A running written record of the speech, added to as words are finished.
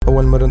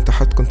أول مرة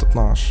انتحرت كنت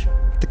 12.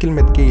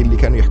 كلمة جاي اللي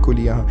كانوا يحكوا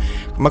لي إياها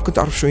ما كنت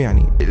أعرف شو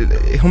يعني.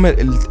 هم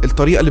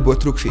الطريقة اللي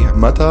بوتروك فيها.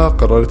 متى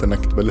قررت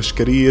أنك تبلش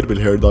كارير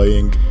بالهير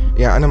داينج؟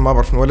 يعني أنا ما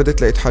بعرف، من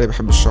ولدت لقيت حالي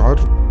بحب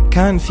الشعر.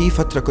 كان في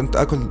فترة كنت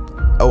أكل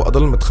أو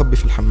أضل متخبي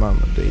في الحمام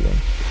مبدئيا.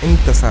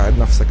 أنت ساعد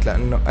نفسك،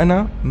 لأنه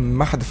أنا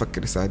ما حدا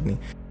فكر يساعدني.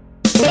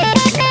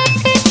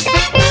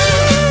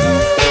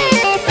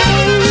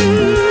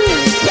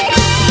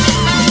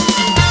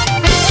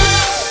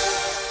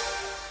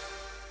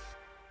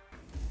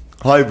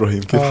 هاي إبراهيم،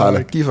 كيف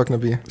حالك؟ كيفك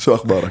نبيه؟ شو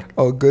أخبارك؟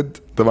 جود.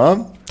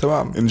 تمام؟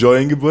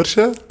 enjoying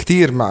بورشة؟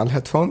 كتير مع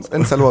الهيدفونز،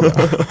 انسى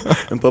الوضع.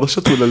 انت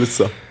رشت ولا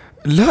لسه؟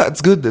 لا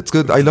it's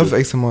good I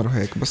love ASMR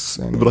وهيك بس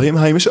يعني. إبراهيم،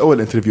 هاي مش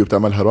أول انترفيو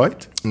بتعملها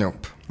رايت؟ نوب.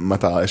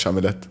 متى ايش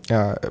عملت؟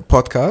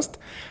 بودكاست.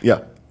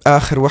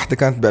 آخر واحدة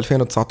كانت ب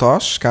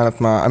 2019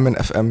 كانت مع أمن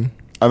FM.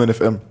 أمن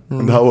FM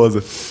and how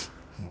was it؟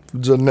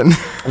 بتجنن.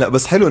 لا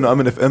بس حلو إنه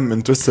أمن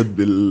FM interested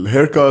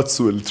بالهير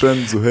كاتس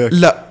والترندز وهيك.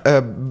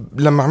 لا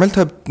لما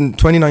عملتها ب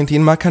 2019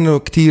 ما كانوا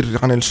كتير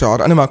عن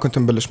الشعر. أنا ما كنت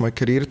مبلش ماي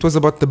كارير. It was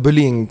about the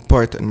bullying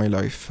part in my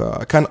life.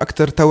 كان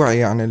أكتر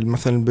توعية عن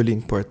مثلا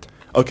البولينج part.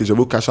 أوكي،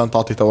 جابوك عشان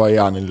تعطي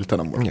توعية عن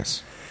التنمر. Yes.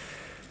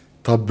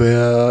 طب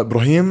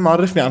إبراهيم،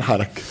 عرفني عن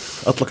حالك،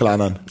 أطلق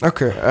العنان.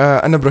 أوكي.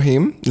 أنا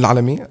إبراهيم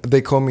العالمي. They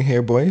call me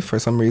hair boy for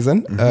some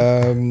reason.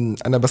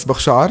 أنا بصبغ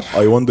شعر.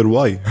 I wonder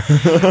why.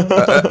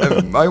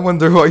 I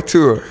wonder why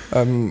too.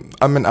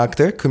 I'm an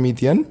actor,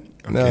 comedian.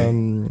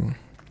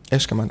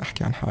 إيش كمان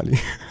أحكي عن حالي؟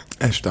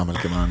 إيش تعمل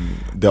كمان؟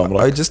 دي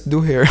عمرك؟ I just do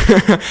hair.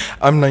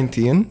 I'm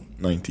 19.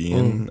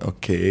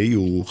 أوكي.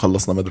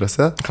 وخلصنا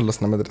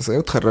مدرسة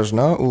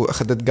وتخرجنا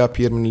وأخذت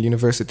gap year من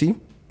اليونيفرسيتي.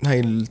 هاي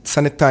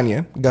السنة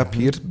الثانية gap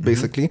year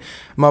basically.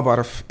 ما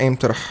بعرف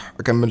ايمتى رح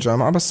أكمل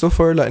جامعة، بس so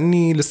far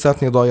لأني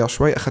لساتني ضايع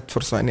شوي أخذت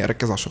فرصة إني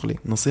أركز على شغلي.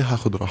 نصيحة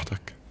خد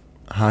راحتك.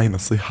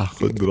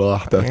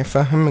 يعني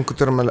فاهم، من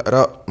كتر ما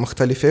الآراء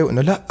مختلفة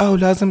وإنه لا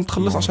ولازم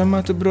تخلص عشان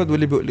ما تبرد،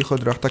 واللي بيقول لي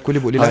خد راحتك، واللي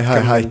بيقول لي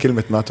لا. هاي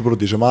كلمة ما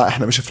تبرد يا جماعة،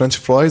 إحنا مش فرنش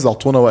فرايز،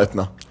 أعطونا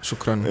وقتنا.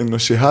 شكرا. إنه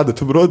الشهادة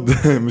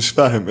تبرد. مش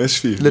فاهم إيش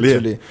فيه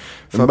ليه.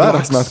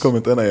 امبارح سمعت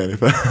كومنت أنا يعني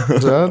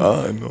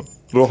إنه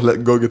روح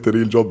go get a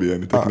real job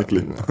يعني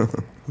technically.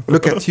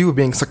 Look at you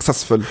being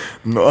successful.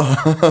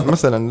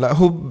 مثلا لا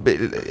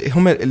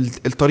هم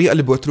الطريقة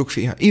اللي بوتروك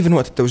فيها. even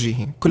وقت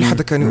التوجيهي كل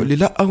حدا كان يقول لي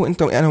لا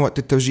وانت. انا وقت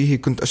التوجيهي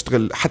كنت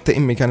اشتغل، حتى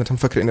امي كانت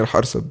مفكرة اني رح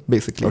ارسب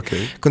basically.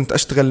 كنت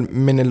اشتغل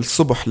من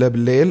الصبح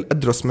لبالليل،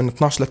 ادرس من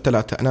 12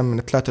 ل3، انام من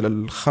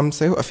 3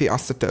 ل5 وافيق على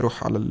 6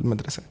 اروح على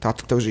المدرسة تاعت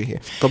التوجيهي.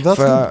 طب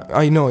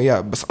I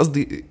know بس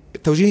قصدي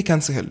التوجيهي كان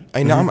سهل.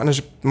 أي نعم أنا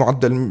جبت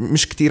معدل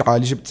مش كتير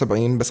عالي، جبت 70،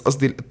 بس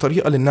قصدي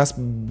الطريقة اللي الناس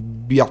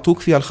بيعطوك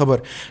فيها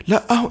الخبر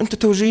لا أنت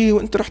توجيهي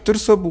وأنت رح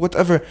ترسب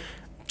whatever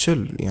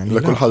chill يعني.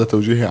 لكل حدا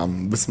توجيهي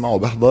عم بسمعه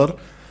بحضر،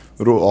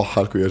 روقوا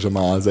حالكم يا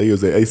جماعة، زيه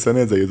زي أي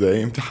سنة، زيه زي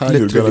أي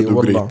امتحان.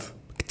 والله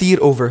كتير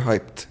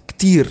overhyped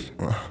كتير.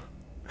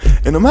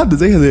 إنه ما بدي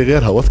زيها زي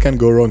غيرها. what can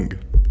go wrong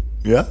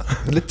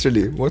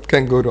literally what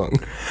can go wrong.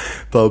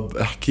 طب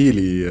احكي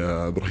لي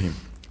يا إبراهيم،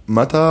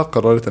 متى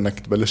قررت انك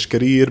تبلش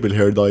كارير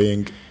بالهير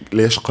داينج؟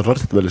 ليش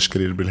قررت تبلش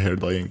كارير بالهير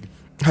داينج؟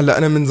 هلا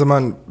انا من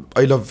زمان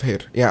I love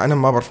hair. يعني انا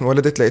ما بعرف، من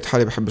ولدت لقيت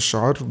حالي بحب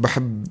الشعر،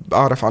 بحب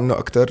اعرف عنه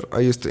اكتر.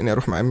 اني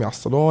اروح مع امي على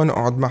الصالون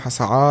اقعد معها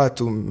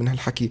ساعات ومن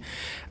هالحكي.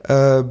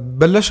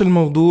 بلش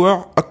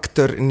الموضوع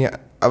اكتر اني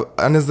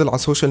انزل على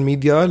السوشيال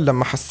ميديا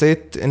لما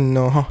حسيت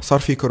انه صار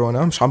في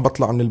كورونا، مش عم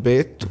بطلع من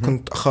البيت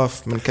وكنت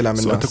اخاف من كلام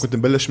الناس. انت كنت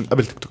مبلش من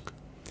قبل تيك توك؟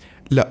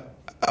 لا،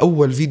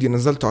 اول فيديو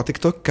نزلته على تيك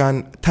توك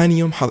كان تاني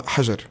يوم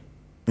حجر.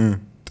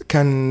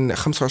 كان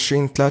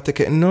 25/3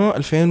 كأنه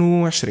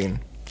 2020.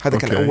 هذا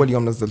كان أول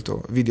يوم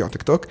نزلته فيديو على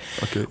تيك توك.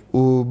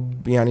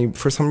 ويعني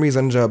for some reason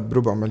جاب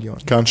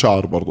 400,000. كان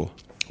شعر برضو؟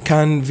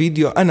 كان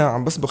فيديو أنا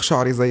عم بصبغ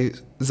شعري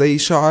زي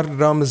شعر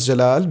رامز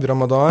جلال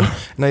برمضان.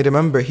 and I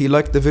remember he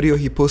liked the video,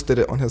 he posted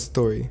it on his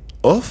story.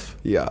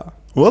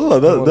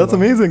 والله that's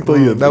amazing.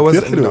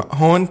 طيب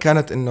هون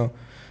كانت إنه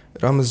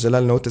رامز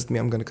جلال noticed me,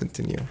 I'm gonna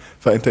continue.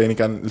 فأنت يعني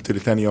كان قلت لي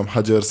ثاني يوم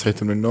حجر،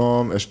 صحيت من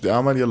النوم، إيش بدي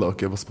أعمل؟ يلا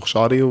أوكي بصبغ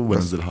شعري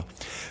وبنزلها.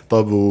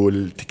 طب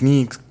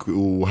والتكنيك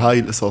وهاي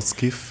القصص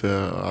كيف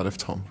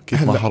عرفتهم؟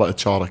 كيف ما حرقت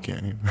شعرك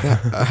يعني؟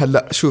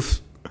 هلا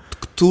شوف،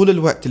 طول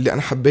الوقت اللي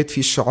أنا حبيت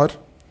فيه الشعر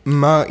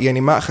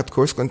ما أخذت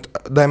كورس. كنت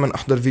دايما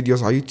أحضر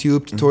فيديوز على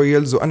يوتيوب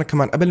توتوريالز. وأنا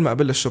كمان قبل ما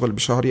أبلش الشغل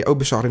بشعري أو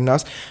بشعر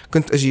الناس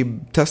كنت أجيب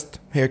تست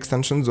هير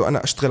اكستنشنز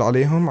وأنا أشتغل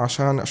عليهم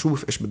عشان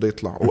أشوف إيش بده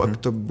يطلع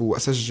وأكتب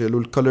وأسجل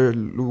والكولر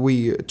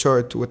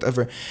وتشارت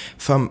whatever.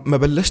 فما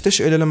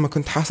بلشتش إلا لما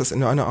كنت حاسس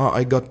إنه أنا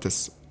I got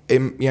this.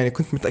 يعني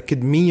كنت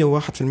متأكد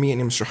 101%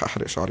 إني مش رح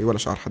أحرق شعري ولا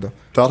شعر حدا.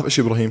 تعرف إيش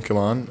إبراهيم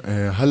كمان؟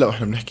 هلأ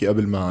وإحنا بنحكي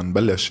قبل ما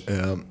نبلش،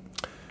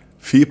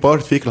 في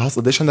بارت فيك لاحظت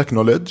قديش عندك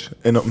نوليدج،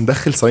 انه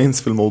مدخل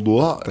ساينس في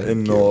الموضوع.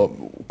 انه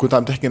كنت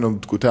عم تحكي انه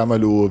بدكم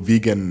تعملوا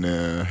فيجن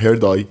هير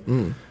داي،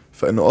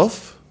 فانه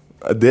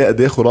قد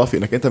ايه خرافي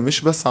انك انت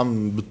مش بس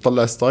عم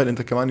بتطلع ستايل،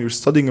 انت كمان يور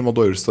ستادينج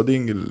الموضوع، يور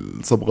ستادينج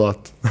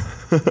الصبغات.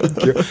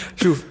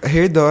 شوف،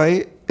 هير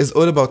داي is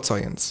all about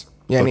science.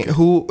 يعني أوكي.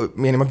 هو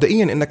يعني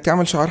مبدئيا انك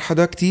تعمل شعر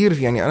حدا كتير.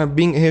 يعني انا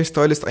being a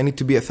hairstylist I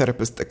need to be a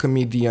therapist, a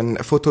comedian,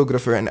 a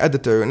photographer, an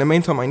editor, and in the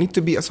meantime I need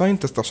to be a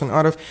scientist عشان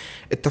اعرف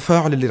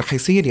التفاعل اللي رح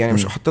يصير. يعني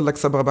مش احط لك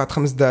صبغه بعد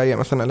 5 دقائق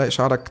مثلا الاقي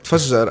شعرك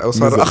تفجر او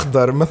صار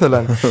اخضر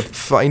مثلا.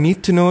 ف I need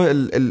to know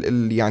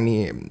ال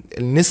يعني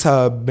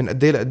النسب من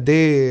قد ايه لقد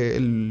ايه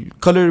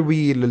الكولر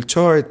ويل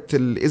الشارت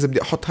اذا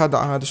بدي احط هذا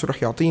على هذا شو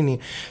رح يعطيني.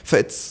 ف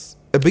it's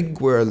a big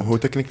world. هو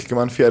تكنيكلي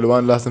كمان في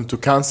الوان لازم تو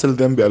كانسل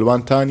ذم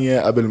بالوان تانية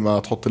قبل ما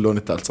تحط اللون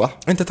الثالث صح؟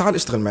 انت تعال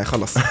اشتغل معي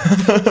خلص.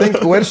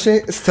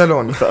 ورشه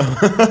صالون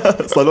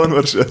صالون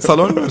ورشه.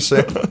 صالون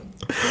ورشه.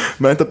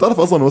 ما انت بتعرف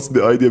اصلا what's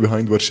the idea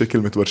behind ورشه؟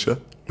 كلمه ورشه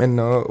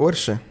انه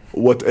ورشه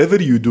whatever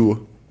you do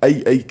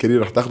اي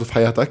كارير رح تاخده في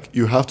حياتك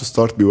you have to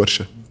start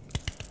بورشه.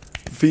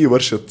 في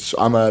ورشه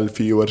عمل,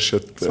 في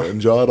ورشه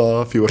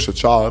نجاره, في ورشه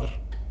شعر.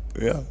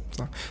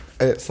 صح.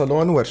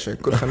 صالون ورشه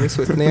كل خميس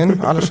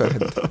واثنين على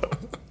شاهد.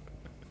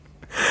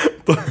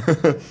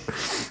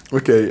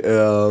 اوكي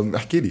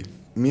احكي لي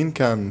مين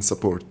كان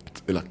سبورت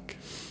لك؟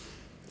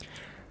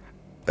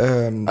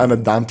 انا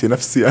دعمت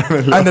نفسي.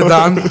 انا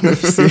دعمت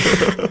نفسي.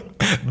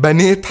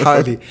 بنيت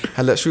حالي.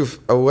 هلا شوف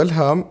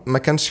اولها ما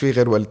كانش في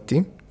غير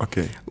والدتي.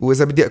 اوكي.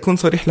 واذا بدي اكون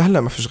صريح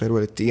لهلا ما فيش غير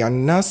والدتي. يعني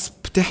الناس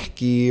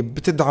بتحكي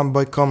بتدعم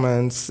باي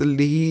كومنتس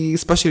اللي هي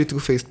especially two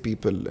faced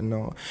people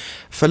انه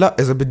فلا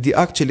اذا بدي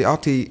actually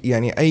اعطي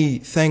يعني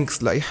اي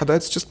thanks لاي حدا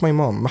it's just my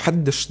mom. ما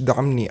حدش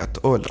دعمني at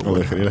all. الله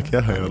يخلي لك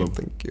اياها يا رب.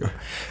 thank you.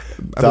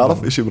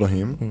 تعرف ايش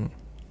ابراهيم؟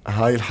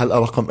 هاي الحلقه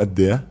رقم قد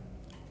ايه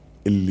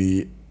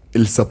اللي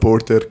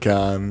السبورتر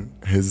كان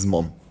his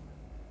mom.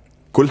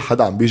 كل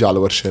حدا عم بيجي على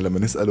ورشه لما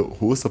نساله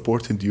who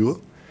supported you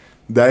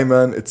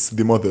دايما it's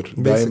the mother.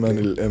 دايما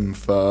الام.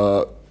 ف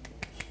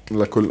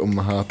لكل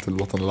امهات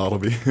الوطن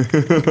العربي.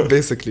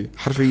 basically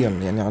حرفيا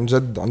يعني عن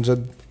جد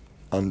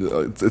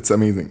it's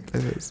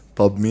amazing.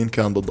 طب مين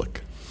كان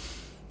ضدك؟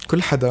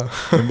 كل حدا.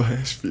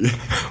 ايش في؟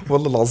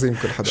 والله العظيم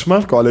كل حدا. ايش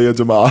مالكم علي يا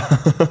جماعه؟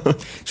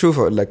 شوف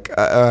اقول لك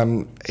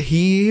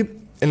هي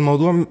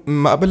الموضوع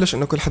ما أبلش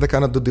إنه كل حدا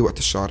كانت ضدي وقت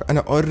الشعر.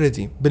 أنا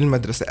already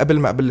بالمدرسة قبل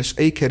ما أبلش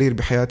أي كارير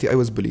بحياتي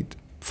I was bullied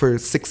for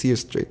 6 years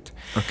straight.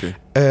 Okay.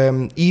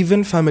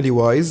 Even family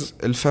wise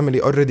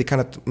الفاميلي already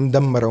كانت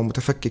مدمرة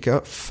ومتفككة.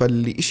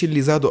 فاللي إشي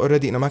اللي زادوا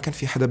already إنه ما كان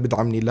في حدا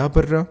بدعمني لا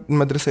برا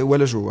المدرسة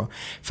ولا جوا.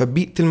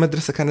 فبيئة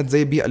المدرسة كانت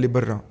زي بيئة اللي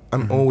برا. I'm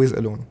always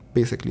alone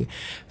basically.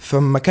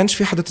 فما كانش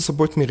في حدا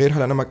تسبورت مي غيرها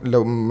لأنه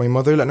لو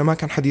my mother لأنه ما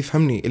كان حدا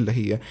يفهمني إلا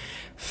هي.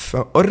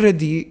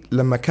 فalready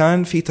لما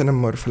كان في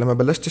تنمر فلما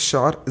بلشت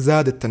الشعر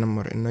زاد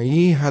التنمر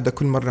إنه هذا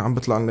كل مرة عم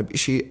بطلع لنا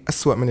بإشي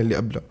أسوأ من اللي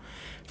قبله.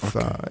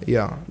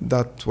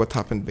 that what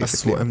happened basically.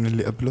 أسوأ من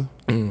اللي قبله.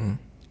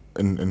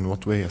 in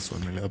what way أسوأ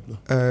من اللي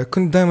قبله؟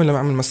 كنت دائما لما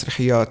أعمل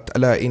مسرحيات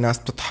ألاقي ناس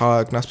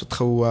بتضحك ناس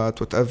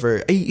بتخوت whatever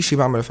أي إشي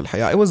بعمله في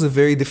الحياة. I was a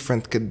very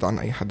different kid عن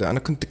أي حدا. أنا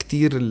كنت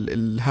كتير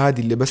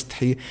الهادي اللي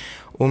بستحي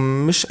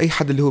ومش أي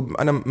حدا اللي هو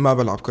أنا ما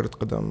بلعب كرة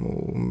قدم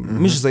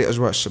ومش زي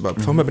أجواء الشباب.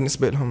 فهم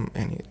بالنسبة لهم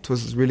يعني it was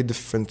really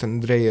different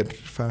and rare.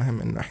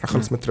 فاهم إن إحنا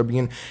خلص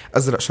متربيين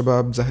أزرق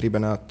شباب زهري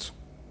بنات.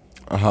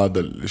 هذا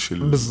الشيء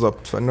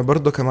بالضبط. فإنه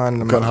برضه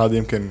كمان كان هذا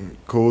يمكن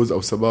كوز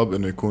أو سبب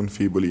إنه يكون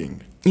في بولينج.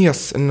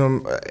 يس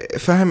إنه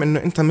فاهم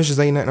إنه أنت مش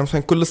زينا. إنه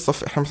مثلا كل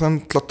الصف إحنا مثلا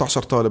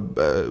 13 طالب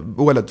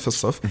ولد في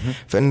الصف.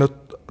 فإنه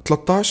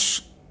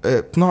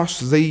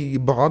 12 زي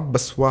بعض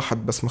بس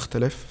واحد بس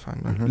مختلف.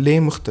 ليه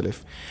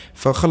مختلف؟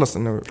 فخلص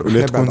إنه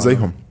ليه تكون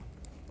زيهم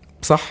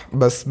صح.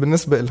 بس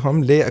بالنسبة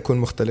لهم ليه أكون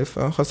مختلف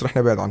خلاص رح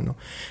نبعد عنه.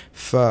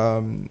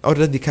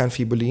 already كان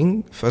في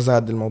بولينج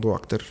فزاد الموضوع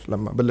أكتر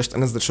لما بلشت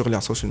أنزل شغلي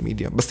على السوشيال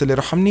ميديا. بس اللي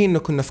رحمني إنه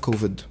كنا في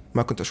كوفيد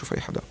ما كنت أشوف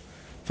أي حدا.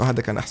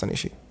 فهذا كان أحسن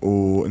إشي.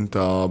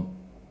 وأنت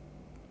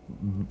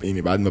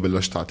يعني بعد ما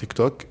بلشت على تيك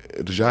توك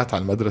رجعت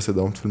على المدرسة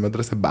داومت في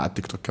المدرسة بعد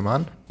تيك توك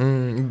كمان؟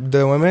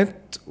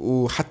 داومت.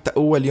 وحتى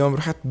أول يوم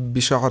رحت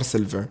بشعر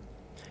سيلفر.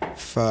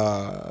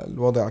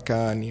 فالوضع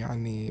كان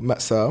يعني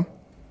مأساة.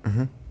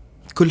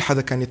 كل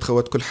حدا كان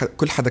يتخوت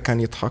كل حدا كان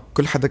يضحك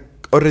كل حدا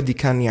already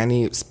كان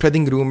يعني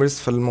spreading rumors.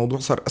 فالموضوع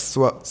صار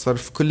أسوأ. صار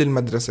في كل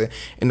المدرسة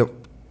إنه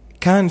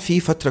كان في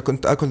فترة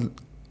كنت أكل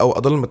أو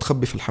أضل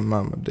متخبي في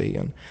الحمام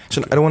مبدئيا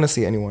عشان I don't want to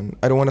see anyone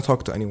I don't want to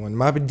talk to anyone.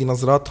 ما بدي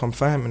نظراتهم.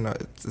 فاهم إنه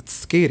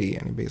it's scary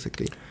يعني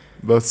basically.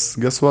 بس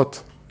guess what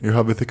you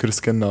have a thicker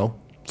skin now.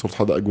 صرت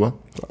حدا أقوى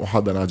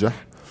وحدا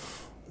ناجح.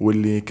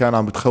 واللي كان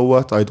عم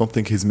بتخوت I don't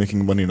think he's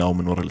making money now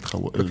من وراء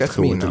التخوت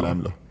اللي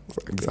عمله.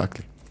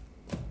 exactly.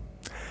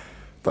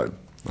 طيب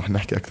رح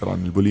نحكي أكثر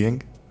عن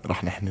البولينج.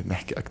 رح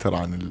نحكي أكثر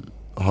عن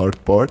الهارد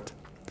بارت.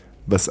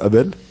 بس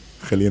قبل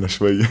خلينا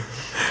شوي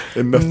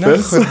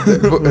ننفس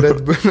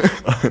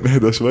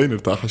نهدى شوي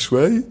نرتاح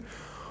شوي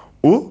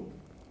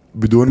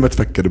وبدون ما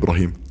تفكر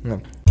إبراهيم.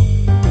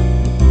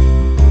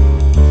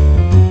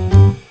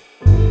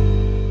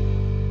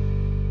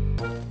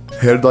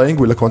 هير داينج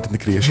ولا كونتنت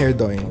كرييشن؟ هير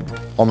داينج.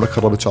 عمرك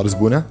خربت شعر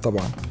زبونة؟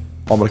 طبعا.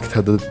 عمرك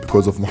تهددت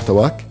بكوز اوف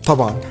محتواك؟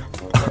 طبعا.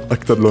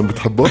 أكتر لون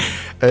بتحبه؟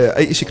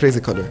 أي إشي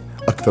كريزي كولر.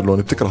 أكتر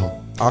لون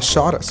بتكرهه؟ على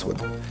الشعر أسود.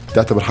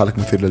 تعتبر حالك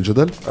مثير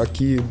للجدل؟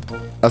 أكيد.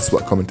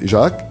 أسوأ كومنت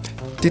إجاك؟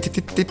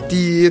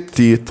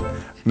 تيت.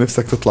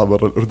 نفسك تطلع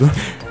برا الأردن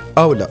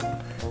أو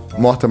لا؟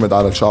 معتمد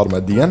على الشعر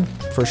ماديا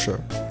for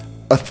sure.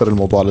 أثر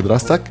الموضوع على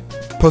دراستك؟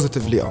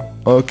 positively.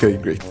 أوكي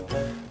جريت.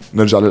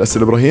 نرجع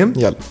للأسئلة إبراهيم.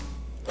 يلا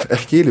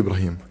احكي لي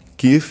إبراهيم،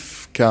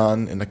 كيف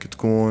كان إنك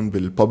تكون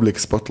بالبابليك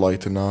سبوت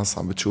لايت، الناس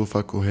عم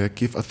بتشوفك وهيك،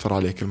 كيف أثر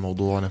عليك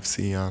الموضوع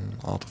نفسيا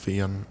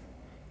عاطفيا؟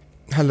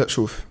 هلا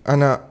شوف،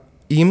 أنا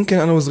يمكن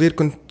أنا وصغير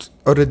كنت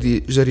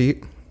already جريء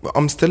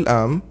I'm still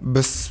am،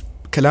 بس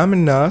كلام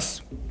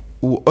الناس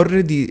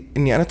already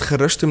إني أنا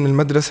تخرجت من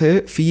المدرسة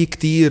في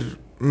كتير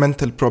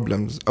mental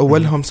problems.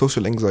 أولهم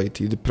social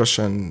anxiety,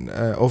 depression,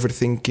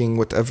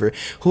 overthinking, whatever.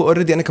 هو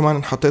already أنا كمان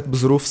انحطيت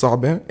بظروف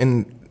صعبة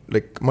in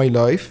like my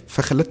life،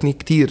 فخلتني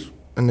كتير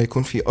إنه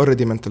يكون في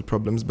already mental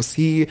problems. بس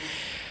هي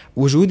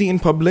وجودي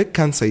in public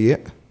كان سيء،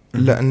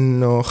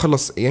 لأنه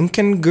خلص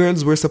يمكن girls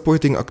were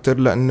supporting أكتر،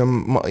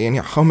 لأنه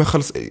يعني هم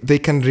خلص they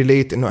can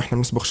relate إنه إحنا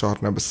بنصبغ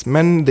شعرنا. بس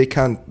men they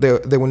can't,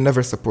 they will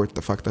never support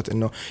the fact that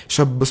إنه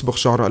شاب بصبغ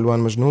شعره ألوان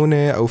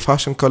مجنونة أو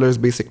fashion colors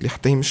basically،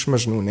 حتى هي مش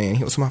مجنونة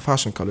يعني، هي اسمها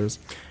fashion colors.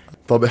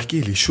 طب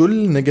احكي لي شو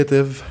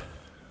النيجاتيف،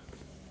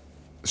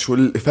 شو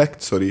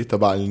الإفكت سوري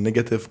تبع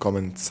النيجاتيف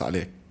كومنتس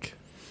عليك؟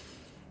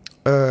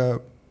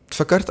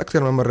 فكرت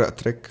أكتر من مرة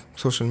أترك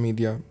سوشيال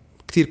ميديا،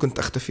 كتير كنت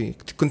أختفي،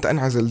 كنت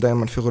أنعزل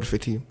دائما في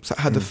غرفتي،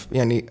 هدف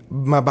يعني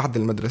ما بعد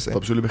المدرسة.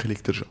 طب شو اللي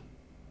بيخليك ترجع؟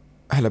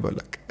 هلا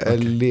بقولك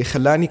اللي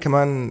خلاني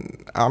كمان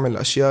أعمل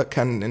أشياء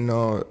كان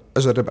إنه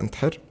أجرب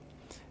أنتحر.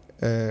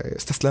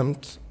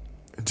 استسلمت.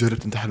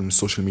 جربت تنتحر من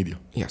السوشيال ميديا؟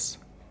 yes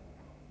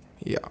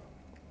yeah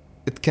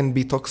it can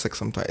be toxic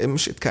sometimes.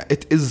 مش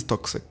it is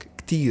toxic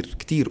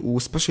كتير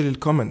وسبيشالي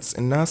الكومنتس.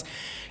 الناس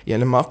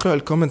يعني لما أقرأ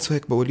الكومنتس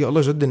هيك بقول يا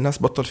الله جد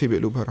الناس بطل في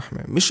بقلوبها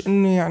رحمة. مش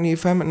إنه يعني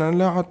فاهم إن أنا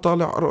لا عاد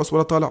طالع أرقص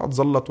ولا طالع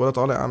أتزلط ولا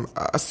طالع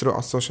أسرع على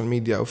السوشيال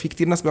ميديا، وفي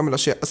كتير ناس بيعمل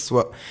أشياء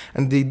أسوأ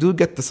and they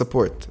do get the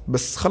support.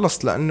 بس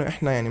خلص لأنه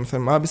إحنا يعني مثلا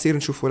ما بصير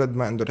نشوف ولد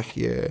ما عنده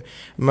لحية،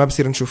 ما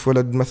بصير نشوف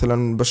ولد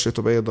مثلا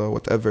بشرته بيضة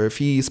whatever،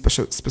 في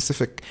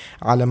specific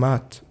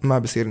علامات ما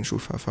بصير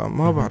نشوفها.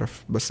 فما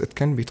بعرف، بس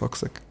it can be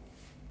toxic.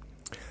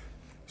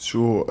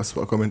 شو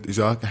أسوأ كومنت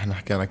إجاك؟ إحنا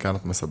حكينا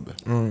كانت مسبة.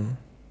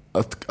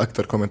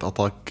 أكتر كومنت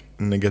أعطاك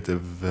نيجاتيف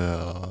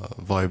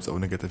فايبز أو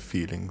نيجاتيف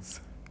فيلينجز؟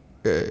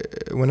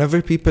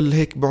 whenever people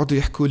هيك بقعدوا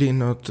يحكوا لي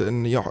إنه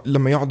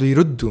لما يقعدوا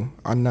يردوا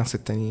على الناس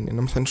التانيين،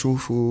 إنه مثلا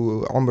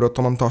شوفوا عمره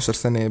 18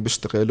 سنة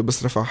بيشتغل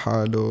وبصرف على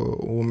حاله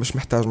ومش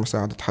محتاج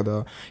مساعدة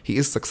حدا، he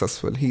is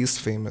successful, he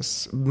is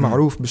famous،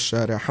 معروف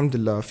بالشارع الحمد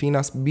لله، في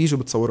ناس بيجوا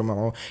بتصوروا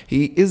معه،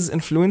 he is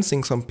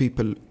influencing some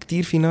people.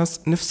 كتير في ناس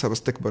نفسها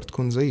بس تكبر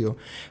تكون زيه.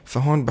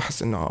 فهون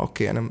بحس إنه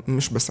أوكي أنا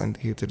مش بس عندي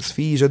هيترز،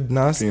 في جد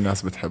ناس، في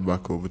ناس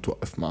بتحبك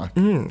وبتوقف معك.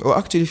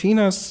 وأكتشلي في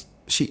ناس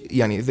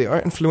يعني they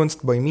are influenced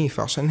by me.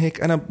 فعشان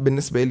هيك أنا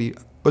بالنسبة لي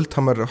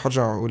قلتها مرة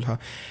وحرجع أقولها،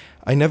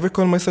 I never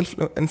call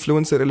myself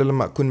influencer إلا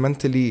لما أكون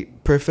mentally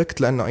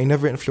perfect، لأنه I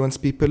never influence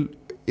people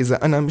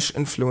إذا أنا مش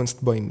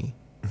influenced by me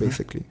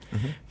basically.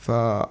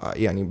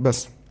 يعني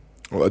بس.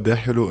 وقديه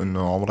حلو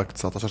إنه عمرك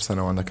 19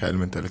 سنة وعندك هاي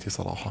المنتاليتي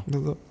صراحة.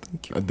 بالضبط.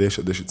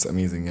 قديش it's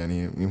amazing.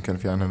 يعني يمكن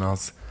في عنا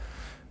ناس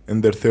in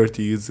their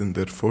 30s in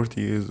their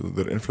 40s و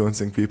they're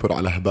influencing people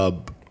على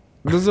هباب.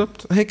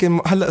 بالضبط. هيك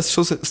هلأ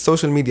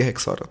السوشيال ميديا هيك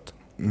صارت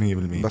 100%.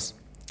 بس.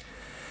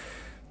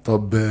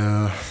 طب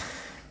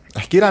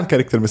احكي لي عن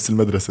كاركتر مس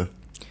المدرسة.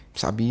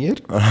 مس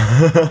عبير.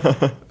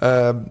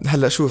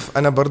 هلا شوف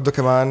أنا برضو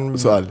كمان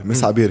سؤال،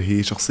 مس عبير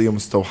هي شخصية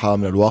مستوحاة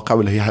من الواقع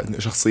ولا هي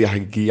شخصية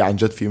حقيقية عن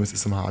جد في مس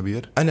اسمها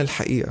عبير؟ أنا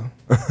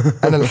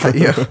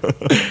الحقيقة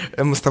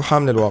مستوحاة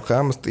من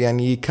الواقع.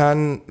 يعني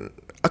كان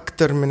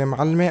أكتر من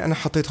معلمة أنا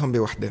حطيتهم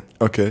بوحدة.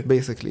 أوكي.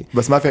 basically.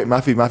 بس ما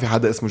في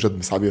حدا اسمه جد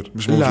مس عبير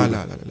مش موجود.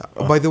 لا.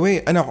 by the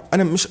way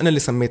أنا مش أنا اللي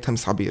سميتها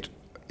مس عبير،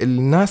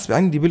 الناس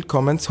عندي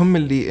بالكومنتس هم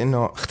اللي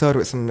إنه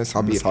اختاروا اسم مس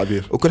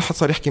عبير. وكل حد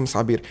صار يحكي مس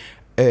عبير.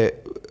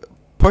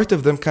 part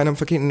of them كانوا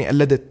مفكرين إني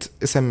قلدت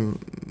اسم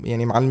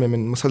يعني معلمة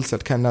من مسلسل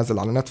كان نازل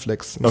على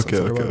نتفليكس. أوكي.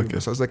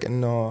 بس قصدك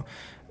إنه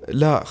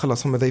لا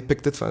خلاص هم they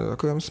picked it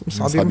فكوا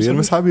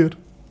مس عبير.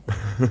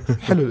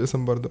 حلو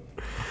الاسم برضه.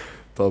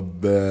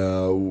 طب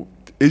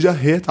إجا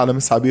هيت على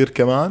مس عبير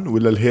كمان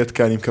ولا الهيت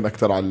كان يمكن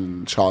أكتر على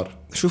الشعر؟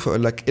 شوف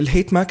أقول لك،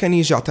 الهيت ما كان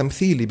يجي على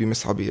تمثيلي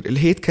بمس عبير،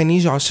 الهيت كان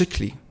يجي على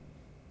شكلي.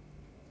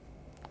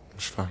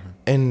 مش فاهم.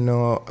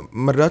 إنه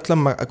مرات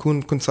لما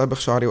كنت سابق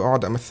شعري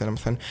وأقعد أمثل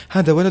مثلا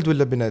هذا ولد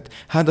ولا بنت،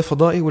 هذا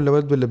فضائي ولا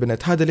ولد ولا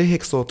بنت، هذا ليه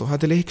هيك صوته،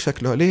 هذا ليه هيك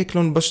شكله، ليه هيك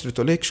لون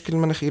بشرته، ليه هيك شكل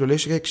مناخيره، ليه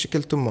هيك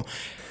شكل تمه.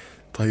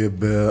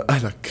 طيب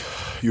أهلك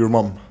your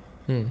mom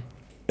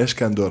إيش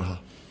كان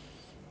دورها؟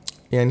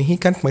 يعني هي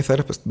كانت my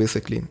therapist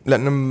basically،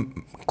 لأن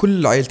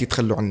كل عائلتي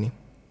تخلوا عني.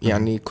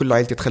 يعني كل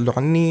عائلتي تخلوا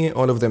عني،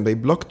 all of them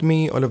they blocked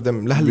me, all of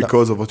them لهلا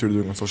because of what you're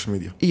doing on social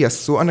media.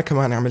 yes. وأنا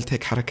كمان عملت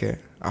هيك حركة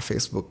على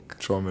فيسبوك.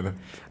 شو عملت؟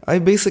 I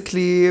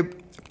basically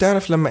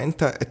بتعرف لما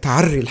أنت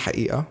تعري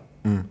الحقيقة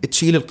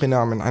تشيل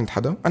القناع من عند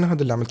حدا. أنا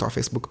هذا اللي عملته على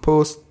فيسبوك.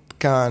 بوست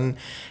كان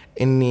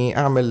إني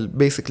أعمل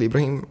basically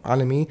إبراهيم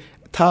عالمي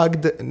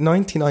tagged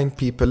 99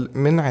 people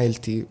من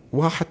عائلتي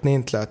 1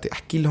 2 3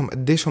 احكي لهم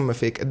قديش هم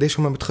فيك، قديش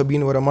هم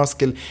متخبين ورا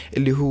ماسك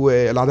اللي هو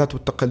العادات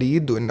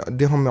والتقاليد، وانه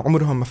قد هم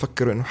عمرهم ما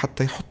فكروا انه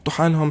حتى يحطوا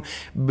حالهم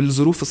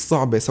بالظروف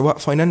الصعبه سواء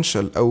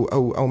فاينانشال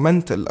او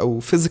منتل او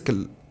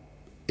فيزيكال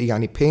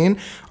يعني pain،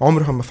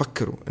 عمرهم ما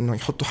فكروا انه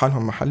يحطوا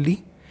حالهم محلي.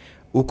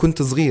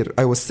 وكنت صغير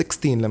I was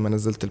 16 لما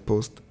نزلت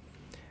البوست.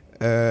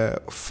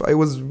 I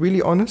was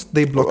really honest.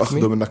 they blocked me.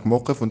 أخذوا منك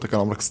موقف وانت كان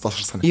عمرك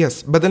 16 سنة.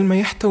 يس بدل ما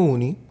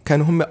يحتووني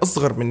كانوا هم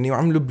أصغر مني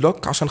وعملوا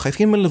بلوك عشان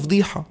خايفين من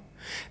الفضيحة.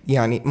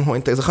 يعني ما هو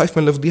أنت إذا خايف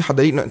من الفضيحة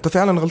دليل إنه أنت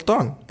فعلا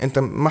غلطان، أنت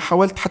ما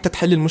حاولت حتى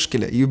تحل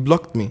المشكلة. you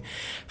blocked me.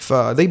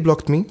 they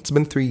blocked me. it's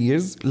been 3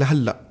 years.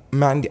 لهلأ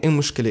ما عندي أي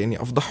مشكلة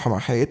إني أفضحهم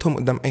على حياتهم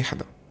قدام أي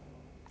حدا.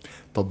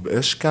 طب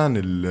إيش كان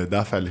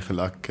الدافع اللي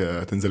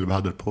خلاك تنزل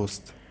بهذا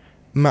البوست؟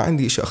 ما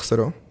عندي إشي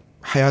أخسره،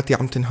 حياتي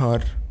عم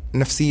تنهار،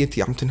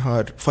 نفسيتي عم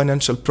تنهار،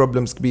 financial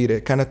problems كبيرة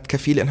كانت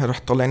كفيلة انها رح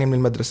تطلعني من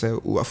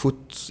المدرسة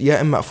وافوت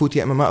يا اما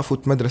ما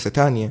افوت مدرسة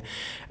تانية.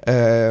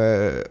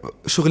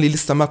 شغلي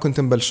لسه ما كنت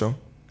مبلشه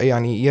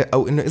يعني،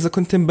 او انه اذا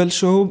كنت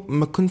مبلشه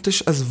ما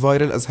كنتش as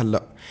viral as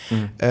هلا.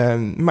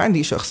 ما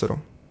عندي اشي اخسره،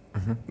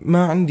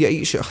 ما عندي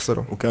اي اشي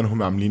اخسره. وكانوا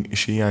هم عاملين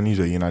اشي يعني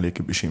جايين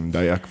عليك باشي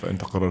مضايقك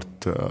فانت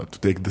قررت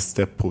to take the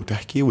step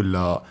وتحكي،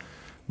 ولا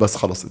بس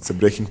خلص it's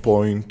a breaking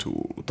point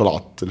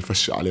وطلعت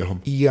الفش عليهم؟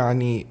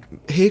 يعني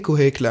هيك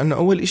وهيك، لأنه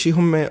أول إشي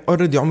هم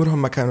already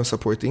عمرهم ما كانوا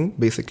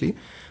supporting basically،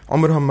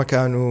 عمرهم ما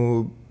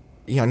كانوا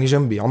يعني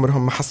جنبي،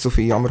 عمرهم ما حسوا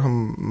فيه،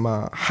 عمرهم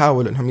ما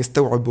حاولوا إنهم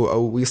يستوعبوا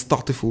أو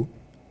يستعطفوا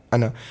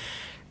أنا.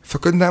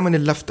 فكنت دائما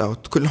اللفت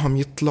أوت، كلهم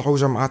يطلعوا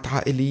جمعات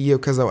عائلية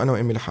وكذا وأنا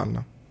وأمي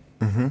لحالنا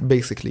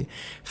basically.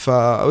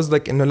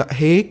 فأوزلك إنه لا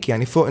هيك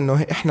يعني فوق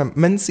إنه إحنا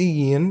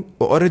منسيين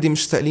وأوردي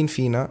مش سائلين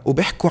فينا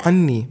وبيحكوا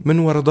عني من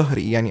وراء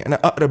ظهري. يعني أنا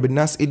أقرب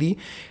الناس إلي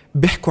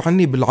بيحكوا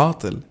عني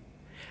بالعاطل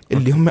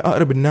اللي هم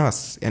أقرب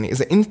الناس. يعني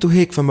إذا أنتوا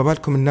هيك فما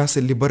بالكم الناس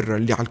اللي برا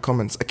اللي على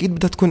الكومنتس أكيد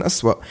بدها تكون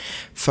أسوأ.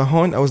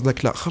 فهون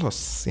أوزلك لا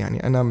خلص،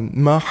 يعني أنا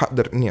ما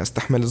حقدر إني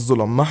أستحمل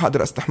الظلم، ما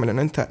حقدر أستحمل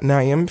إنه أنت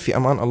نايم في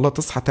أمان الله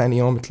تصحى تاني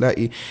يوم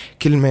تلاقي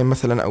كلمة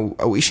مثلا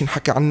أو إشي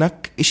نحكي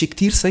عنك إشي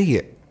كتير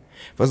سيء.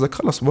 فازلك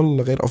خلص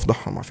والله غير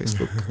أفضحهم على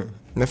فيسبوك.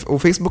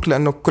 وفيسبوك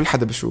لأنه كل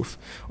حدا بشوف،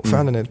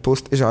 وفعلا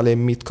البوست إجا عليه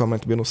 100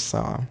 كومنت بنص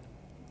ساعة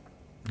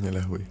يا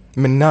لهوي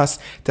من ناس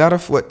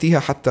تعرف. وقتها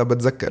حتى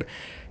بتذكر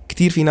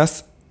كتير في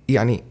ناس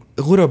يعني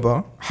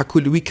غربة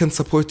حكوا لي we can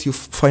support you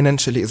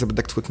financially إذا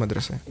بدك تفوت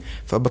مدرسة.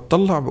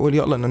 فبتطلع بقول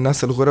يلا إنه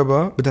الناس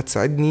الغربة بدها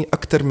تساعدني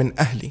أكتر من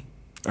أهلي،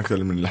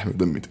 أكثر من لحم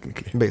ودمي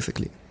تكنيكلي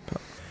basically.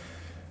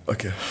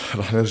 أوكي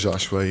رح نرجع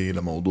شوي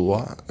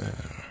لموضوع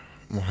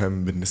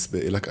مهم بالنسبة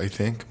لك I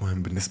think،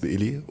 مهم بالنسبة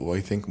إلي و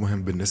I think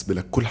مهم بالنسبة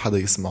لك كل حدا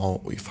يسمعه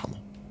ويفهمه.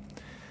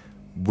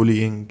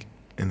 bullying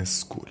in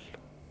school.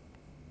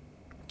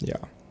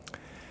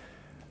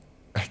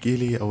 احكي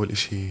لي أول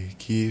إشي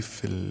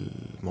كيف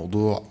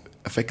الموضوع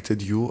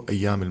affected you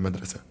أيام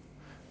المدرسة.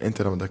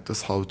 أنت لما بدك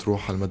تصحى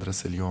وتروح على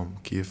المدرسة اليوم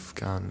كيف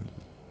كان؟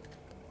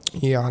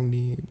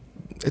 يعني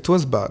it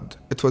was bad.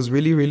 it was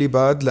really really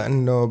bad،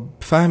 لأنه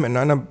بفهم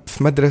إنه أنا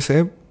في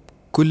مدرسة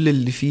كل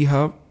اللي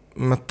فيها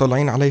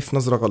مطلعين علي في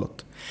نظرة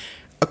غلط.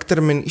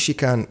 أكتر من إشي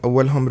كان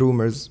أولهم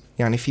رومرز،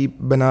 يعني في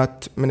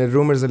بنات من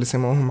الرومرز اللي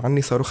سمعوهم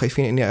عني صاروا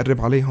خايفين إني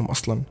أقرب عليهم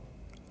أصلاً.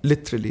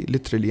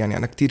 literally يعني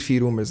أنا كتير في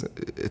رومرز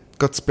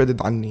it got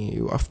spreaded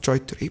عني و I've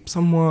tried to rape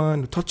someone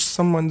و touch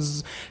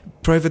someone's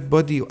private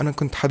body. وأنا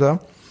كنت حدا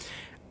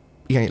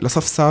يعني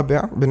لصف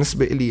سابع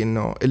بالنسبة إلي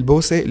إنه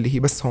البوسة اللي هي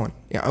بس هون،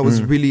 يعني I was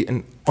really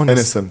an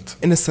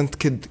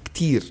innocent kid.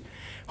 كتير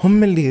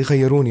هم اللي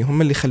غيروني،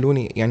 هم اللي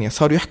خلوني يعني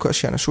صاروا يحكوا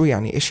أشياء أنا شو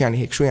يعني إيش يعني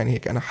هيك، شو يعني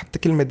هيك. أنا حتى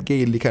كلمة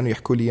جاي اللي كانوا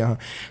يحكوا لي إياها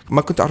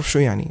ما كنت أعرف شو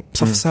يعني.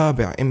 بصف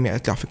سابع أمي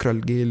قالت لي على فكرة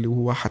الجاي اللي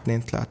هو 1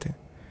 2 3،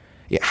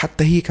 يعني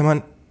حتى هي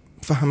كمان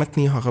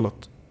فهمتني إياها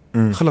غلط.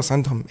 خلص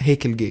عندهم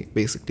هيك الجاي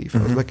basically.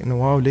 فقصدك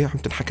إنه واو ليه عم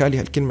تنحكى لي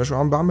هالكلمة، شو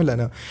عم بعمل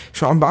أنا،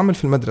 شو عم بعمل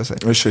في المدرسة،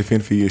 إيش شايفين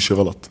في شيء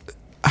غلط.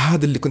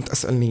 هذا اللي كنت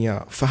أسألني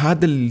إياه.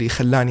 فهذا اللي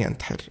خلاني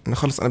أنتحر، إنه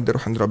خلص أنا بدي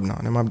أروح عند ربنا،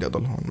 أنا ما بدي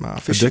أضل هون. ما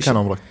في شيء. كان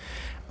عمرك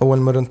أول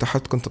مرة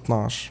انتحرت كنت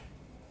 12.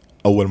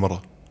 أول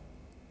مرة.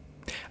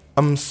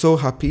 I'm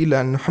so happy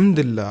لأنه الحمد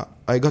لله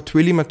I got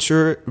really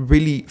mature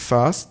really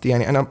fast.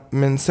 يعني أنا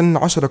من سن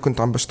 10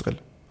 كنت عم بشتغل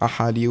على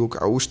حالي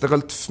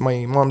واشتغلت في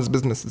my mom's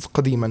business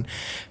قديما.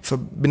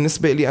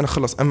 فبالنسبة لي أنا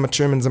خلص I'm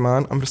mature من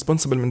زمان، I'm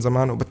responsible من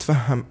زمان،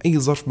 وبتفهم أي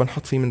ظرف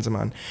بنحط فيه من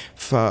زمان.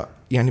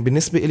 فيعني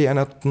بالنسبة لي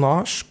أنا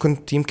 12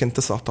 كنت يمكن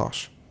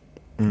 19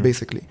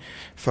 basically.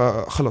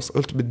 فخلص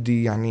قلت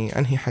بدي يعني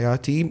أنهي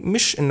حياتي،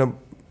 مش إنه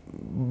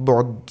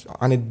بعد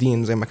عن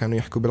الدين زي ما كانوا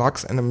يحكوا،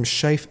 بالعكس أنا مش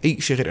شايف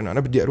أي شيء غير إنه أنا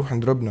بدي أروح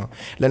عند ربنا،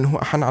 لأنه هو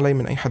أحن علي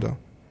من أي حدا.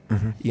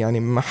 يعني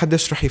ما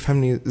حدش رح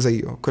يفهمني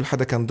زيه، كل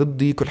حدا كان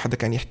ضدي، كل حدا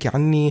كان يحكي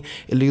عني،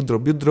 اللي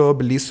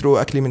يضرب، اللي يسرق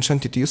أكلي من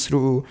شنطتي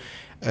يسرقوا.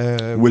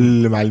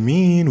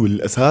 والمعلمين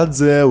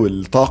والأساتذة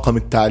والطاقم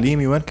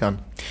التعليمي وين كان؟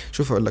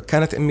 شوف أقول لك،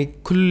 كانت أمي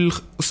كل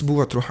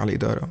أسبوع تروح على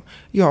الإدارة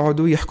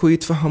يقعدوا يحكوا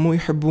يتفهموا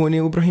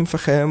يحبوني وإبراهيم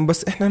فخام،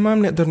 بس إحنا ما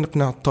بنقدر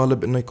نقنع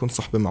الطالب إنه يكون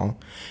صحبة معه.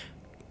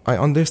 I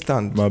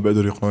understand. ما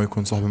بيقدروا يقنعوه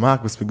يكون صحبة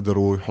معك، بس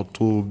بيقدروا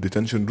يحطوه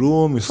بديتنشن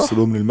روم،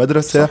 يوصلوه من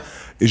المدرسة،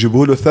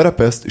 يجيبوا له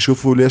ثيرابيست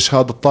يشوفوا ليش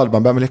هذا الطالب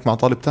عم بيعمل هيك مع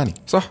طالب تاني.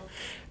 صح.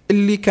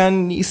 اللي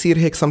كان يصير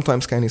هيك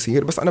sometimes كان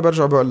يصير، بس أنا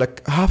برجع بقول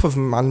لك half of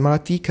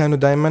معلماتي كانوا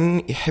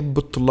دايما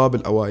يحبوا الطلاب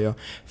الأوايا.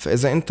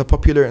 فإذا أنت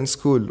popular in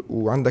school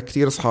وعندك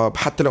كتير أصحاب،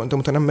 حتى لو أنت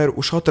متنمر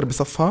وشاطر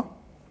بصفها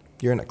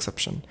you're an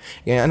exception.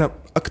 يعني أنا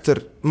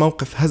أكتر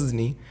موقف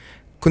هزني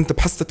كنت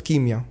بحصة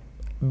كيمياء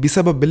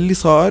بسبب اللي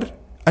صار،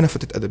 أنا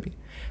فتت أدبي،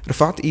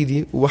 رفعت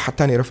إيدي وواحد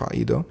تاني رفع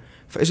إيده،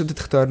 فإجت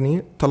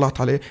تختارني،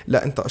 طلعت عليه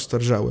لا أنت أشطر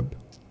جاوب.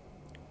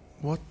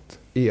 what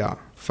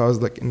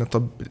فقصدك إنه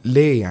طب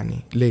ليه؟ يعني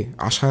ليه؟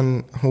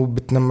 عشان هو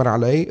بتنمر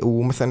علي،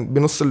 ومثلا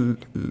بنص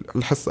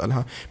الحصة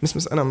قالها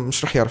مس أنا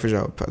مش رح يعرف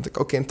يجاوب، فقلتك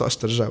أوكي أنت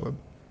أشطر جاوب.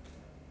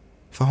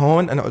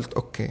 فهون أنا قلت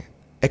أوكي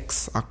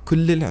إكس على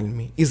كل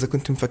العلمي، إذا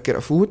كنت مفكر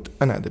أفوت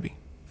أنا أدبي.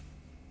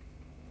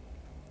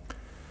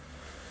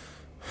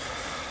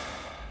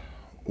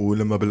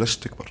 ولما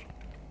بلشت تكبر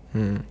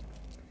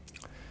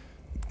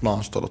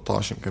 12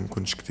 13 يمكن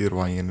كنتش كتير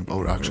واعيين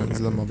باور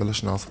اكشنز. لما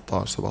بلشنا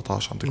 16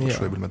 17 عم تكبر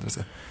شوي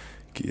بالمدرسة،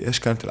 ايش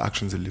كانت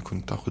الاكشنز اللي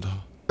كنت تاخدها؟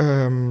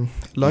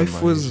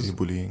 life was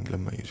bullying،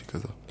 لما يجي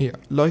كذا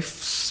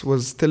life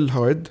was still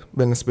hard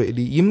بالنسبة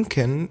لي.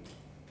 يمكن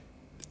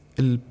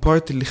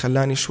البارت اللي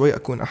خلاني شوي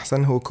أكون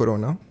أحسن هو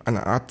كورونا.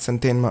 أنا قعدت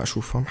سنتين ما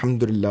أشوفهم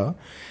الحمد لله،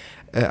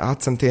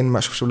 قعدت سنتين ما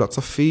أشوف شغلات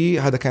صفي،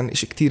 هذا كان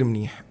إشي كتير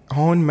منيح.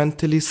 هون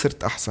mentally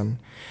صرت أحسن.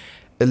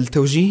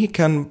 التوجيهي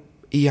كان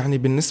يعني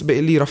بالنسبة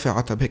لي رفع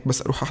عتب هيك،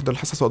 بس أروح أحضر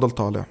الحصص وأضل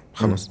طالع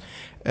خلص.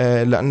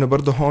 لأنه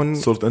برضه هون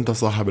صرت أنت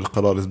صاحب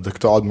القرار إذا بدك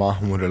تقعد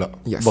معهم ولا لا.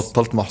 yes.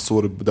 بطلت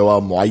محصور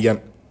بدوام معين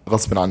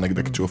غصب عنك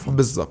بدك تشوفه.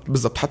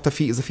 بالضبط.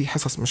 حتى إذا في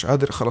حصص مش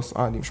قادر خلص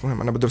عادي مش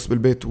مهم، أنا بدرس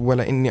بالبيت،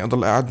 ولا إني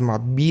أضل قاعد مع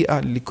بيئة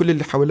اللي كل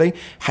اللي حوالي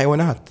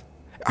حيوانات.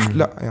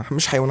 لا يعني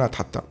مش حيوانات،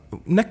 حتى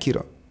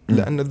نكرة،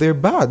 لأنه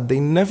they're bad, they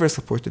never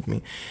supported me.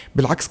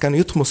 بالعكس كانوا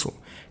يطمسوا،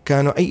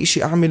 كانوا أي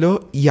إشي أعمله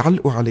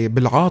يعلقوا عليه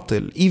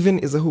بالعاطل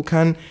even إذا هو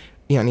كان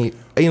يعني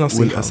أي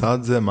نصيحة.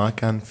 والأساتذة ما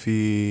كان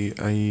في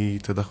أي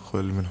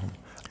تدخل منهم.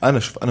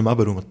 أنا ما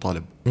بلوم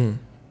الطالب.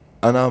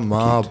 أنا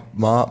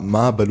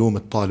ما بلوم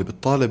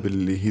الطالب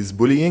اللي he's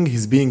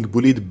being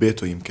bullied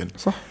ببيته يمكن.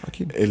 صح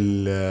أكيد.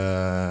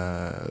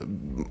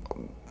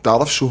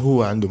 تعرف شو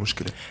هو عنده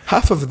مشكلة.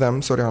 half of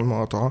them sorry على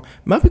المقاطعة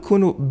ما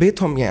بيكونوا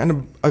بيتهم، يعني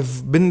أنا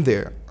I've been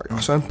there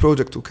عشان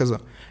project وكذا،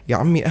 يا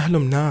عمي أهله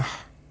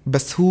مناح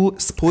بس هو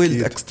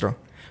spoiled extra،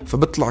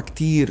 فبطلع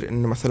كتير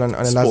إنه مثلا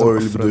أنا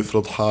لازم بده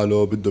يفرض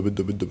حاله، بده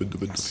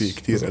في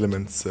كتير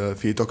elements،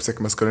 في toxic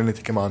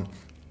masculinity كمان.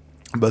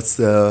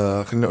 بس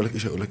خليني أقول لك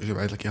إشي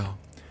بعيد لك إياها.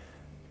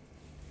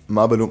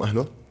 ما بلوم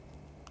أهله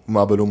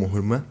وما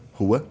بلومه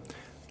هو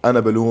أنا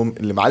بلوم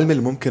المعلم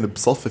اللي ممكن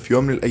بصف في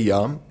يوم من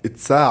الأيام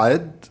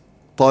تساعد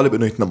طالب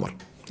إنه يتنمر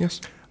yes.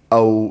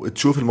 أو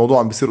تشوف الموضوع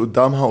عم بيصير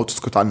قدامها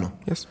وتسكت عنه.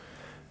 yes.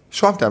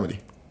 شو عم تعملي؟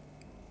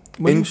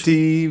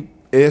 أنتي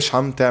إيش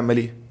عم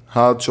تعملي؟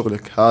 هاد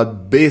شغلك،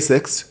 هاد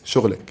بيسكس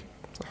شغلك.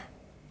 صح.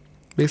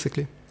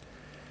 basically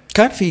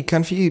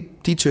كان في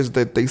teachers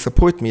that they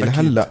support me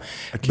لهلا،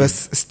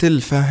 بس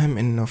still فاهم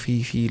إنه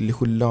في اللي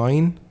هو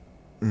اللاين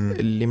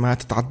اللي ما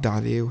تتعدى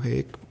عليه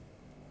وهيك.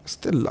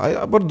 still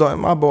برضه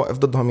ما بوقف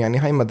ضدهم، يعني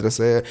هاي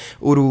مدرسة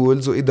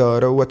ورولز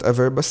وإدارة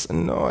whatever، بس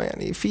إنه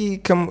يعني في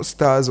كم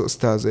أستاذ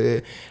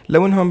وأستاذة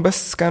لو إنهم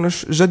بس كانوا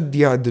جد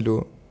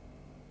يعدلوا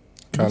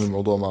كان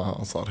الموضوع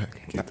ما صار هيك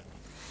أكيد.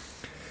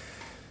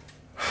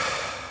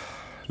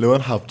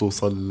 لوين حاب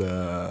توصل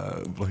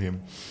إبراهيم؟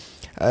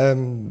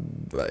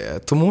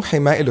 طموحي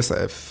ما إله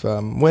سقف.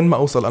 وين ما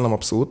أوصل أنا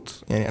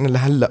مبسوط، يعني أنا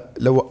لهلأ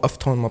لو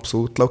وقفت هون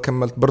مبسوط، لو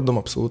كملت برضه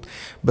مبسوط،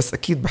 بس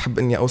أكيد بحب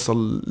إني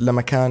أوصل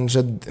لمكان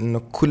جد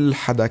إنه كل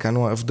حدا كان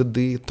واقف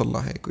ضدي يطلع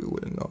هيك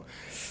ويقول إنه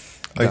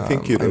I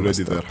think you're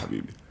already there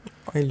حبيبي.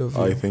 I love you.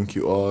 I think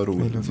you are.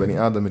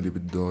 والبني آدم اللي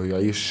بده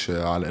يعيش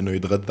على إنه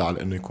يتغذى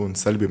على إنه يكون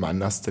سلبي مع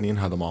الناس التانيين،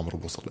 هذا ما عمره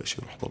بوصل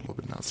لشيء رح ضله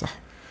بالناس. صح.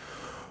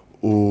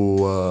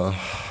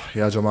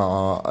 ويا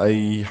جماعة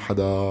أي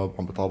حدا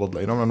عم بيتعرض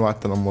لأي نوع من أنواع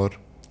التنمر،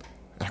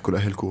 احكوا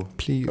لأهلكم،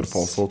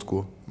 ارفعوا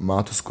صوتكم،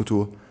 ما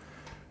تسكتوا،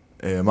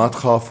 ما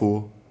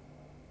تخافوا.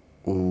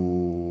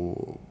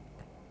 وكل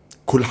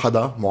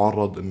حدا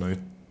معرض إنه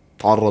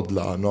يتعرض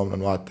لنوع من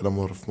أنواع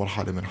التنمر في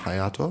مرحلة من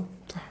حياته.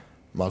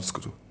 ما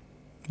تسكتوا.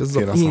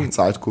 بالضبط. في ناس رح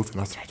تساعدكم، في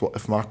ناس رح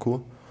توقف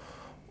معكم،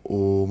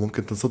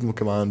 وممكن تنصدموا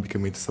كمان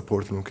بكمية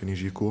السبورت اللي ممكن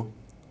يجيكم.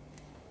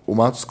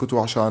 وما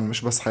تسكتوا عشان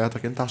مش بس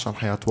حياتك انت، عشان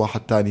حياة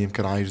واحد تاني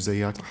يمكن عايش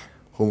زيك،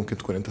 هو ممكن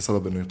تكون انت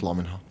سبب انه يطلع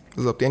منها.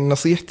 بالضبط. يعني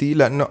نصيحتي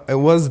لانه I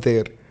was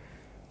there،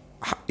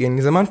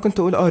 يعني زمان كنت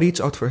اقول reach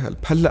out for help،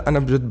 هلا انا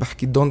بجد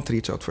بحكي don't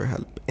reach out for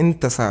help.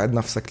 انت ساعد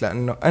نفسك،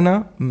 لانه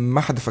انا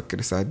ما حدا فكر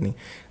يساعدني.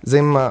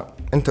 زي ما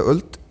انت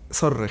قلت،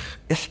 صرخ،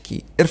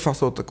 احكي، ارفع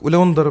صوتك،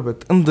 ولو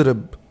انضربت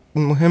انضرب،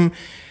 المهم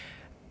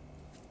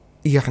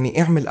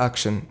يعني اعمل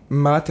اكشن،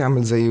 ما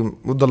تعمل زي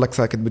وضلك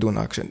ساكت بدون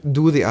اكشن.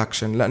 do the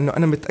action، لانه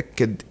انا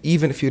متاكد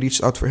even if you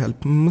reach out for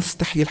help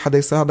مستحيل حدا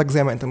يساعدك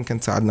زي ما انت ممكن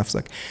تساعد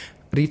نفسك.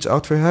 reach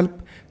out for help،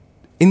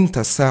 انت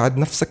ساعد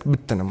نفسك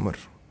بالتنمر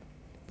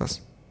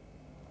بس.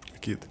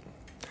 أكيد.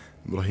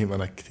 إبراهيم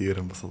أنا كتير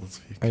انبسطت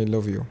فيك. I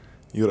love you.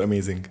 You're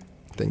amazing.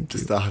 Thank you.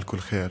 تستاهل كل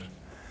خير.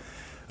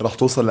 رح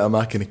توصل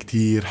لأماكن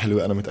كتير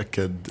حلوة أنا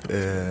متأكد.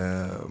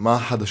 ما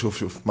حدا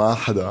شوف ما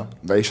حدا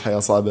بعيش حياة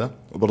صعبة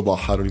وبرضى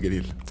حاله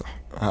القليل.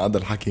 صح. هذا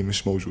الحكي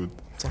مش موجود.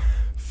 صح.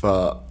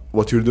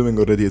 what you're doing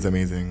already is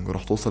amazing.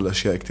 ورح توصل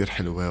لأشياء كتير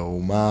حلوة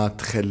وما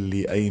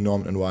تخلي أي نوع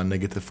من أنواع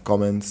النيجاتيف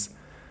كومنتس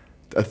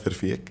تأثر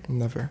فيك.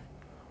 Never.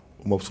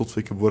 ومبسوط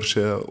فيك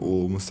بورشة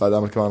ومستعد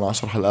أعمل كمان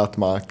 10 حلقات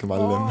معك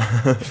المعلم.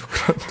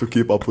 to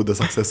keep up with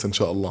the success إن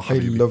شاء الله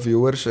حبيبي. I love you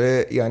ورشة.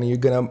 يعني you're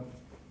gonna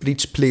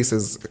reach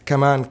places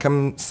كمان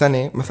كم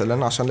سنة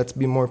مثلا عشان let's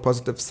be more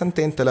positive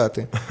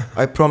 2-3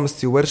 I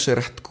promise you ورشة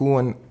رح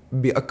تكون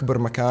بأكبر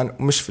مكان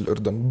ومش في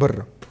الأردن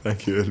برا.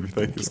 thank you قلبي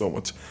thank you so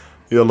much.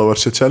 يلا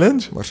ورشة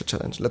تشالنج. ورشة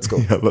تشالنج let's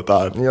go. يلا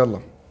تعال. يلا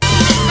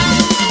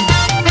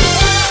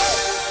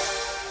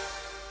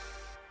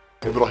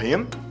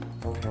إبراهيم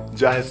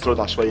جاهز ترد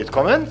على شوية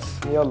كومنتس؟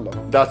 يلا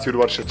that's your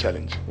ورشة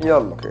تشالنج.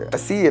 يلا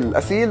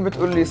أسيل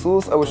بتقول لي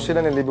صوص أو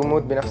الشلن اللي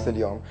بيموت بنفس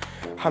اليوم.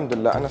 الحمد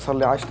لله أنا صار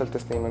لي عايش 3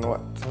 سنين من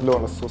وقت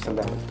لون الصوص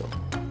اللي عملته.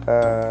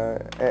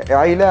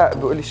 عيلاء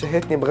بيقول لي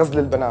شهيتني بغزل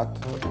البنات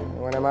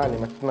وانا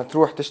مالي ما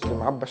تروح تشتري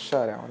معبى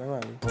الشارع وانا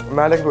مالي.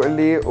 مالك بيقول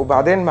لي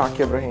وبعدين معك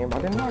يا ابراهيم.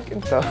 بعدين معك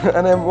انت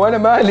انا وانا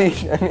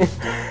مالي يعني.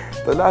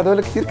 طلع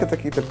هذول كثير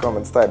كتاكيت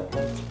الكومنتس. طيب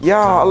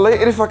يا الله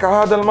يقرفك على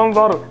هذا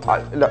المنظر.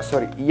 لا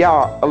سوري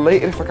يا الله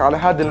يقرفك على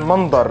هذا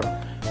المنظر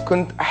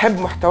كنت احب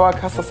محتواك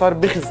هسه صار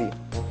بخزي.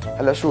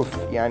 هلا شوف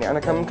يعني انا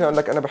كان ممكن اقول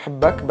لك انا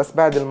بحبك بس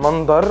بعد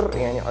المنظر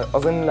يعني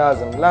اظن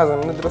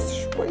لازم ندرس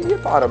شويه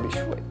عربي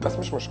شوي بس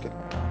مش مشكله.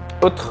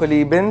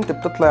 ادخلي بنت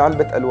بتطلع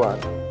علبه الوان.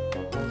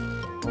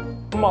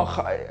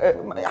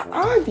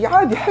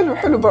 عادي حلو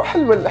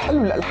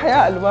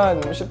الحياه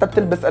الوان. مش انت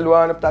بتلبس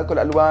الوان بتاكل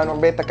الوان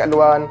وبيتك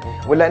الوان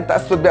ولا انت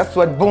اسود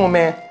باسود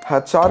بومه.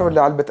 هاد شعر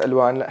ولا علبه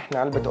الوان؟ لا احنا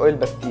علبه اويل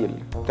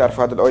باستيل. بتعرف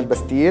هذا الاويل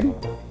باستيل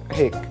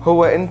هيك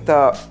هو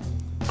انت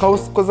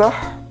قوس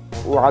قزح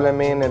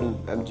وعلمين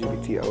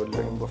LGBT او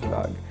الرينبو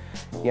فلاج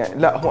يعني.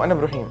 لا هو انا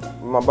ابراهيم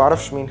ما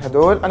بعرفش مين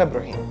هدول. انا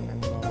ابراهيم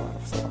يعني ما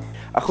بعرف صراحه.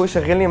 اخوي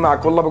شغلني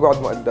معك والله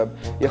بقعد مؤدب.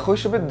 يا اخوي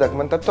شو بدك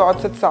ما انت بتقعد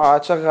 6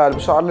 ساعات شغال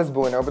بشعر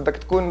الزبونه وبدك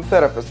تكون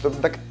ثيرابيست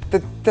وبدك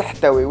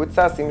تحتوي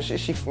وتساسي. مش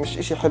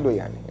اشي حلو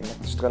يعني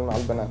انك تشتغل مع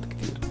البنات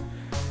كتير.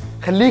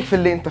 خليك في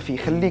اللي انت فيه.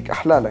 خليك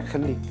احلالك.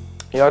 خليك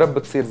يا رب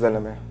تصير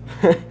زلمه.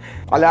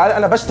 على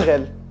انا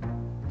بشتغل.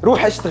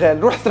 روح اشتغل.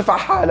 روح اصرف على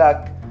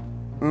حالك.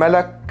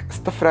 ملك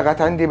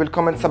استفرغت عندي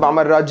بالكومنت 7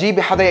 مرات.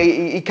 جيبي حدا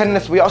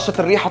يكنس ويقشط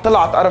الريحه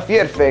طلعت قرف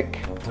يقرفك.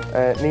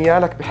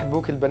 نيالك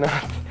بحبوك البنات.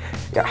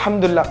 يا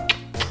الحمد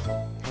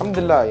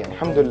لله يعني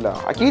الحمد لله.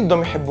 اكيد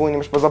بدهم يحبوني.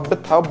 مش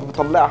بظبطها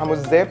وبطلعها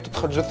مزه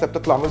بتدخل جثه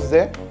بتطلع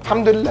مزه.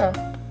 الحمد لله.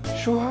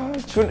 شو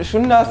هاد شو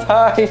الناس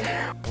هاي.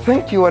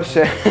 ثانك يو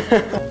ورشه.